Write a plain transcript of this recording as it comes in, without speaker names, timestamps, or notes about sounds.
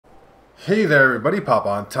Hey there everybody,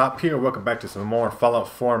 Popontop here. Welcome back to some more Fallout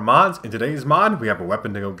 4 mods. In today's mod, we have a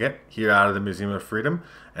weapon to go get here out of the Museum of Freedom,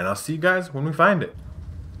 and I'll see you guys when we find it.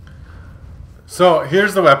 So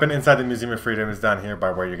here's the weapon inside the Museum of Freedom. Is down here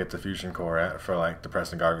by where you get the fusion core at for like the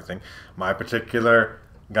press and guard everything. My particular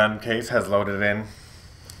gun case has loaded in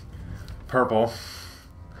purple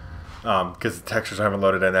because the textures haven't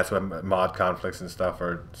loaded in. That's when mod conflicts and stuff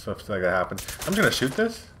or stuff like that happens. I'm just gonna shoot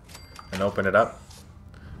this and open it up.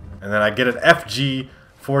 And then I get an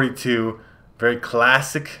FG-42, very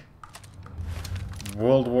classic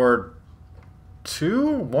World War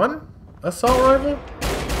II, assault rifle.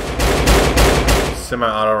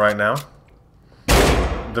 Semi-auto right now.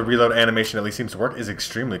 The reload animation at least seems to work. Is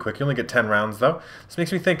extremely quick. You only get 10 rounds though. This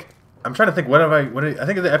makes me think. I'm trying to think. I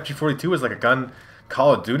think the FG-42 was like a gun,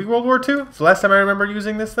 Call of Duty World War II. It's the last time I remember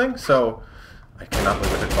using this thing. So I cannot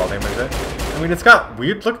believe what the call name is. I mean, it's got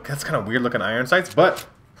weird look. That's kind of weird looking iron sights, but.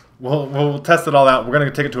 We'll test it all out. We're going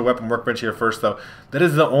to take it to a weapon workbench here first, though. That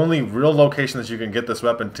is the only real location that you can get this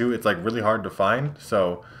weapon to. It's like really hard to find.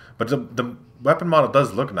 So, but the weapon model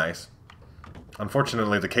does look nice.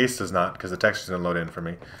 Unfortunately, the case does not because the texture's going to load in for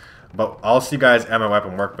me. But I'll see you guys at my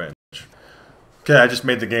weapon workbench. Okay, I just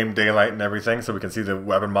made the game daylight and everything, so we can see the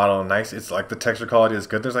weapon model nice. It's like the texture quality is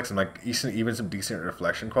good. There's like some even some decent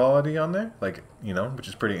reflection quality on there, like which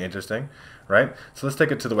is pretty interesting, right? So let's take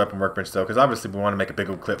it to the weapon workbench though, because obviously we want to make a big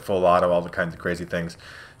old clip full auto, all the kinds of crazy things.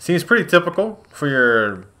 Seems pretty typical for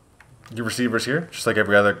your receivers here, just like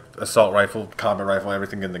every other assault rifle, combat rifle,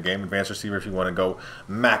 everything in the game. Advanced receiver if you want to go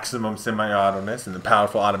maximum semi-auto-ness, and the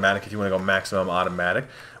powerful automatic if you want to go maximum automatic,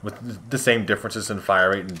 with the same differences in fire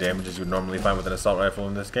rate and damage as you would normally find with an assault rifle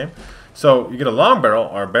in this game. So you get a long barrel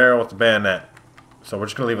or a barrel with the bayonet. So we're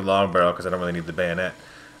just going to leave it long barrel because I don't really need the bayonet.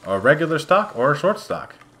 Or a regular stock or a short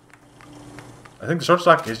stock. I think the short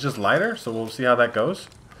stock is just lighter, so we'll see how that goes.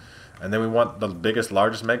 And then we want the biggest,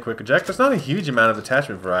 largest mag quick eject. There's not a huge amount of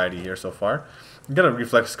attachment variety here so far. You got a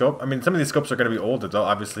reflex scope. I mean, some of these scopes are going to be older, though.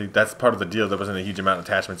 Obviously, that's part of the deal. There wasn't a huge amount of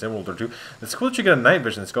attachments in World War II. It's cool that you get a night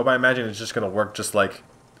vision scope. I imagine it's just going to work just like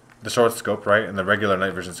the short scope, right? And the regular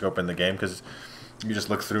night vision scope in the game, because you just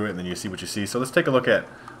look through it and then you see what you see. So let's take a look at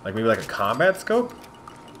like maybe like a combat scope.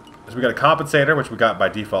 So we got a compensator, which we got by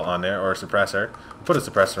default on there, or a suppressor. We'll put a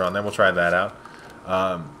suppressor on there. We'll try that out.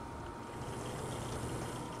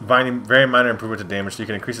 Very minor improvement to damage, so you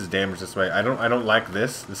can increase his damage this way. I don't like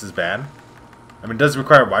this. This is bad. I mean, it does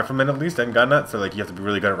require rifleman at least and gun nut, so like you have to be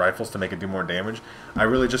really good at rifles to make it do more damage. I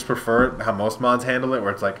really just prefer how most mods handle it,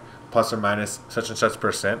 where it's like plus or minus such and such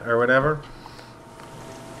 % or whatever.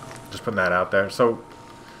 Just putting that out there. So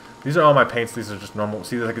these are all my paints. These are just normal.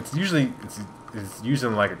 See, like it's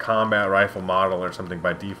using like a combat rifle model or something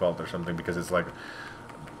by default or something because it's like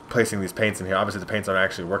placing these paints in here. Obviously, the paints aren't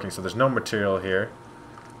actually working, so there's no material here.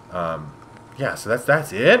 Yeah, so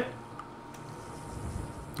that's it.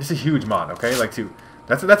 It's a huge mod, okay? Like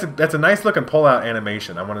that's a nice looking pull out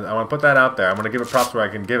animation. I want to put that out there. I'm gonna give it props where I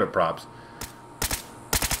can give it props.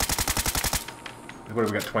 What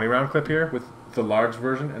do we got? 20 round clip here with the large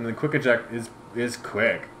version, and the quick eject is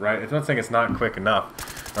quick, right? It's not saying it's not quick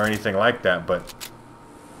enough or anything like that, but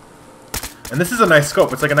and this is a nice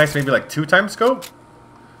scope. It's like a nice maybe like 2x scope.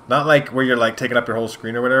 Not like where you're like taking up your whole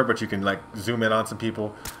screen or whatever, but you can like zoom in on some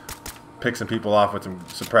people, pick some people off with some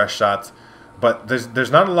suppressed shots. But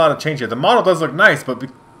there's not a lot of change here. The model does look nice, but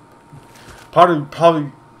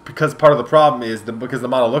probably because part of the problem is because the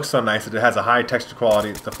model looks so nice that it has a high texture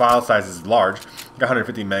quality. The file size is large. You got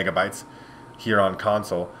 150 megabytes here on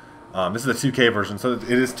console. This is the 2K version, so it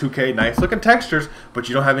is 2K, nice looking textures, but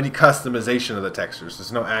you don't have any customization of the textures.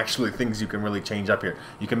 There's no actually things you can really change up here.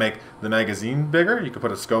 You can make the magazine bigger, you can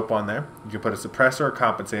put a scope on there, you can put a suppressor or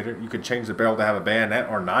compensator, you can change the barrel to have a bayonet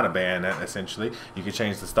or not a bayonet essentially. You can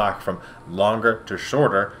change the stock from longer to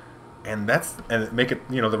shorter, and make it,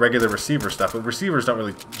 the regular receiver stuff. But receivers don't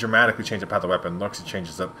really dramatically change up how the weapon looks, it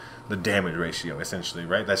changes up the damage ratio essentially,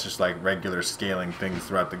 right? That's just like regular scaling things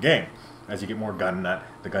throughout the game. As you get more gun nut,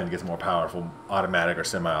 the gun gets more powerful, automatic or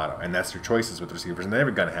semi-auto, and that's your choices with receivers. And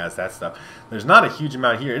every gun has that stuff. There's not a huge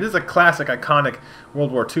amount here. It is a classic, iconic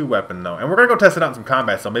World War II weapon, though, and we're gonna go test it out in some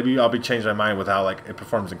combat. So maybe I'll be changing my mind with how like it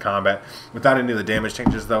performs in combat, without any of the damage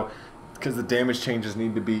changes, though, because the damage changes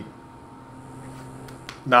need to be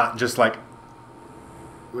not just like.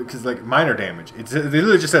 Because like minor damage, it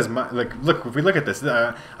literally just says like look. If we look at this,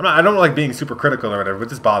 I don't like being super critical or whatever, but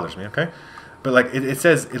this bothers me. Okay. But like it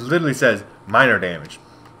literally says minor damage.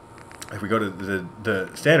 If we go to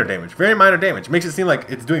the standard damage, very minor damage. It makes it seem like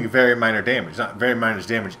it's doing very minor damage, not very minor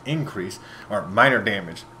damage increase, or minor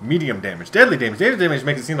damage, medium damage, deadly damage. Deadly damage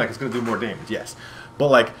makes it seem like it's going to do more damage, yes. but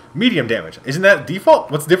like medium damage. Isn't that default?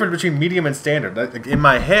 What's the difference between medium and standard? Like, in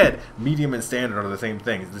my head, medium and standard are the same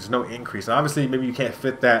thing. There's no increase. And obviously, maybe you can't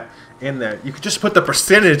fit that in there. You could just put the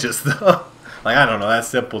percentages though. Like, I don't know. That's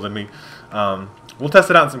simple to me. We'll test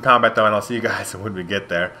it out in some combat though, and I'll see you guys when we get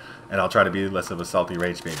there. And I'll try to be less of a salty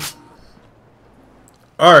rage baby.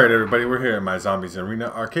 Alright everybody, we're here in my Zombies Arena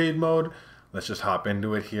arcade mode. Let's just hop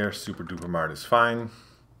into it here. Super duper mart is fine.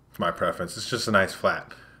 It's my preference. It's just a nice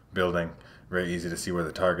flat building. Very easy to see where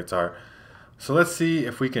the targets are. So let's see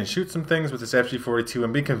if we can shoot some things with this FG-42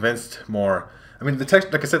 and be convinced more. I mean, like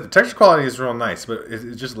I said, the texture quality is real nice, but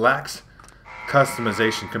it just lacks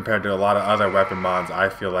customization compared to a lot of other weapon mods, I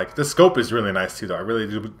feel like. The scope is really nice too though. I really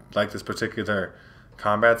do like this particular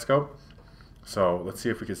combat scope. So let's see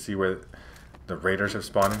if we can see where the raiders have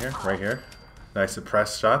spawned in here. Right here. Nice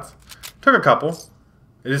suppressed shots. Took a couple.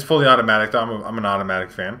 It is fully automatic though. I'm an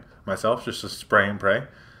automatic fan myself. Just to spray and pray.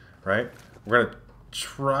 Right? We're going to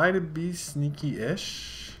try to be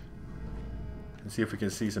sneaky-ish. And see if we can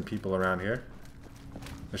see some people around here.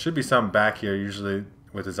 There should be some back here. Usually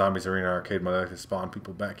with the Zombies Arena arcade mode, I like to spawn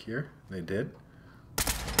people back here. They did.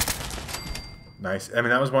 Nice. I mean,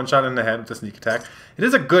 that was one shot in the head with the sneak attack. It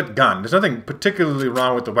is a good gun. There's nothing particularly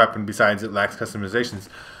wrong with the weapon besides it lacks customizations.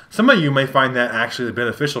 Some of you may find that actually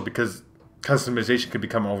beneficial because customization can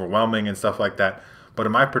become overwhelming and stuff like that. But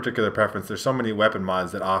in my particular preference, there's so many weapon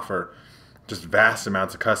mods that offer just vast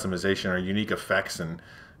amounts of customization or unique effects and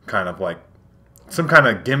kind of like some kind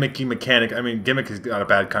of gimmicky mechanic. I mean, gimmick has got a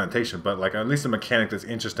bad connotation, but like at least a mechanic that's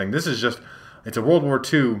interesting. This is just, it's a World War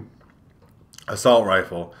II assault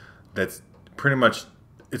rifle that's pretty much,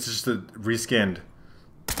 it's just a reskinned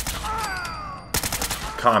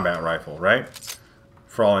combat rifle, right?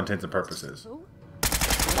 For all intents and purposes.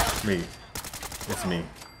 Me. It's me.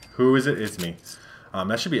 Who is it? It's me.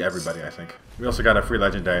 That should be everybody, I think. We also got a free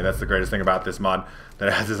legendary. That's the greatest thing about this mod, that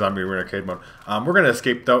it has this Zombie Arena arcade mode. We're going to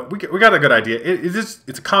escape, though. We got a good idea. It's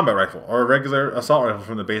a combat rifle, or a regular assault rifle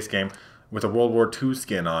from the base game, with a World War II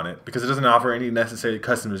skin on it, because it doesn't offer any necessary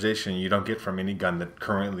customization you don't get from any gun that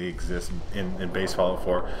currently exists in base Fallout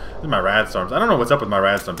 4. This is my rad storms. I don't know what's up with my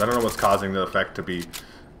rad storms. I don't know what's causing the effect to be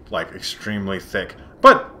like extremely thick.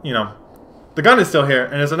 But, you know, the gun is still here,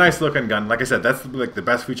 and it's a nice looking gun. Like I said, that's like the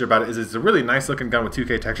best feature about it is it's a really nice looking gun with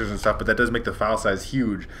 2K textures and stuff, but that does make the file size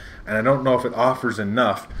huge, and I don't know if it offers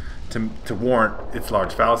enough to warrant its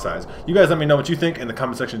large file size. You guys let me know what you think in the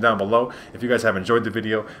comment section down below. If you guys have enjoyed the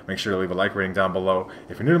video, make sure to leave a like rating down below.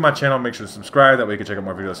 If you're new to my channel, make sure to subscribe. That way you can check out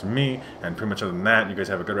more videos from me. And pretty much other than that, you guys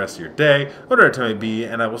have a good rest of your day, whatever it may be,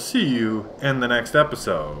 and I will see you in the next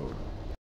episode.